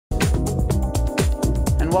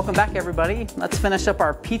And welcome back, everybody. Let's finish up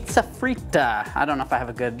our Pizza Fritta. I don't know if I have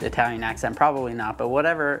a good Italian accent, probably not, but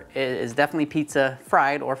whatever, it is definitely pizza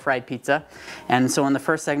fried or fried pizza. And so in the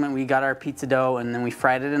first segment, we got our pizza dough and then we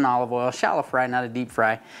fried it in olive oil, shallow fry, not a deep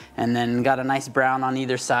fry, and then got a nice brown on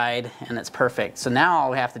either side, and it's perfect. So now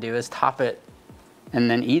all we have to do is top it and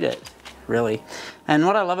then eat it, really. And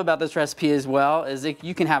what I love about this recipe as well is that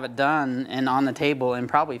you can have it done and on the table in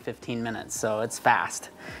probably 15 minutes. So it's fast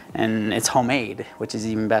and it's homemade, which is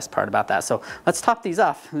even best part about that. So let's top these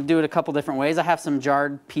off. We'll do it a couple different ways. I have some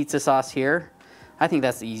jarred pizza sauce here. I think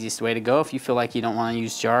that's the easiest way to go. If you feel like you don't want to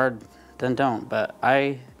use jarred, then don't. But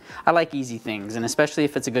I like easy things, and especially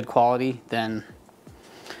if it's a good quality, then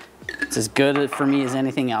it's as good for me as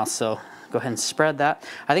anything else. So go ahead and spread that.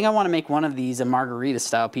 I think I want to make one of these a margarita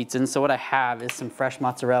style pizza, and so what I have is some fresh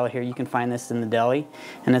mozzarella here. You can find this in the deli,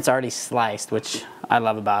 and it's already sliced, which I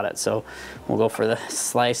love about it. So we'll go for the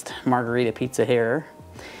sliced margarita pizza here,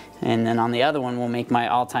 and then on the other one we'll make my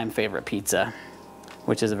all-time favorite pizza,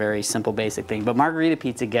 which is a very simple basic thing, but margarita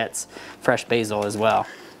pizza gets fresh basil as well.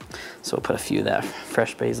 So we'll put a few of that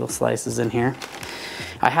fresh basil slices in here.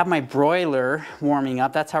 I have my broiler warming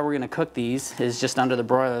up. That's how we're gonna cook these, is just under the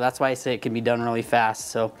broiler. That's why I say it can be done really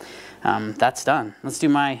fast. So that's done. Let's do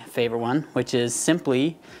my favorite one, which is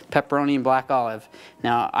simply pepperoni and black olive.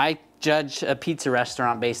 Now, I judge a pizza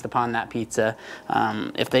restaurant based upon that pizza.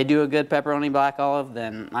 If they do a good pepperoni black olive,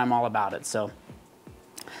 then I'm all about it. So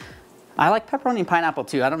I like pepperoni and pineapple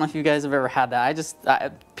too. I don't know if you guys have ever had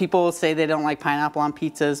that. People say they don't like pineapple on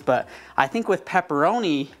pizzas, but I think with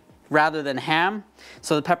pepperoni rather than ham,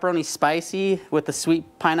 so the pepperoni spicy with the sweet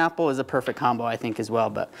pineapple is a perfect combo, I think, as well,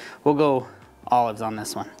 but we'll go olives on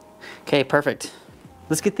this one. Okay, perfect.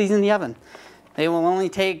 Let's get these in the oven. They will only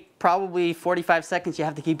take probably 45 seconds. You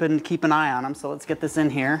have to keep an eye on them, so let's get this in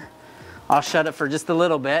here. I'll shut it for just a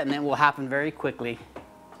little bit and it will happen very quickly.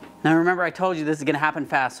 Now remember, I told you this is gonna happen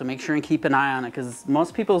fast, so make sure and keep an eye on it, because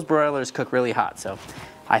most people's broilers cook really hot, so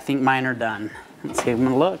I think mine are done. Let's give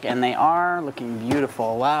them a look, and they are looking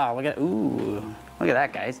beautiful. Wow, look at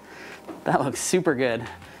that, guys. That looks super good.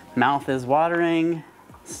 Mouth is watering,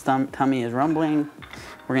 tummy is rumbling.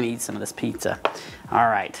 We're gonna eat some of this pizza. All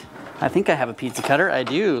right, I think I have a pizza cutter. I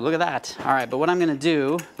do, look at that. All right, but what I'm gonna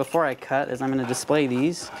do before I cut is I'm gonna display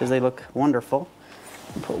these, because they look wonderful.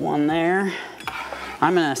 Put one there.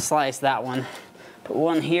 I'm gonna slice that one. Put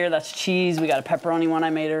one here, that's cheese. We got a pepperoni one I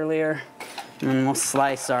made earlier. And then we'll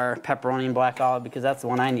slice our pepperoni and black olive, because that's the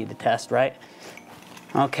one I need to test, right?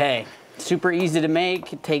 Okay, super easy to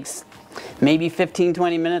make. It takes maybe 15,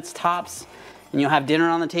 20 minutes tops, and you'll have dinner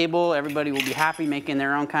on the table. Everybody will be happy making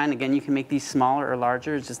their own kind. Again, you can make these smaller or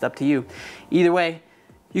larger, it's just up to you. Either way,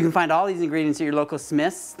 you can find all these ingredients at your local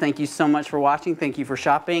Smith's. Thank you so much for watching. Thank you for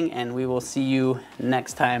shopping, and we will see you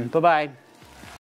next time. Bye-bye.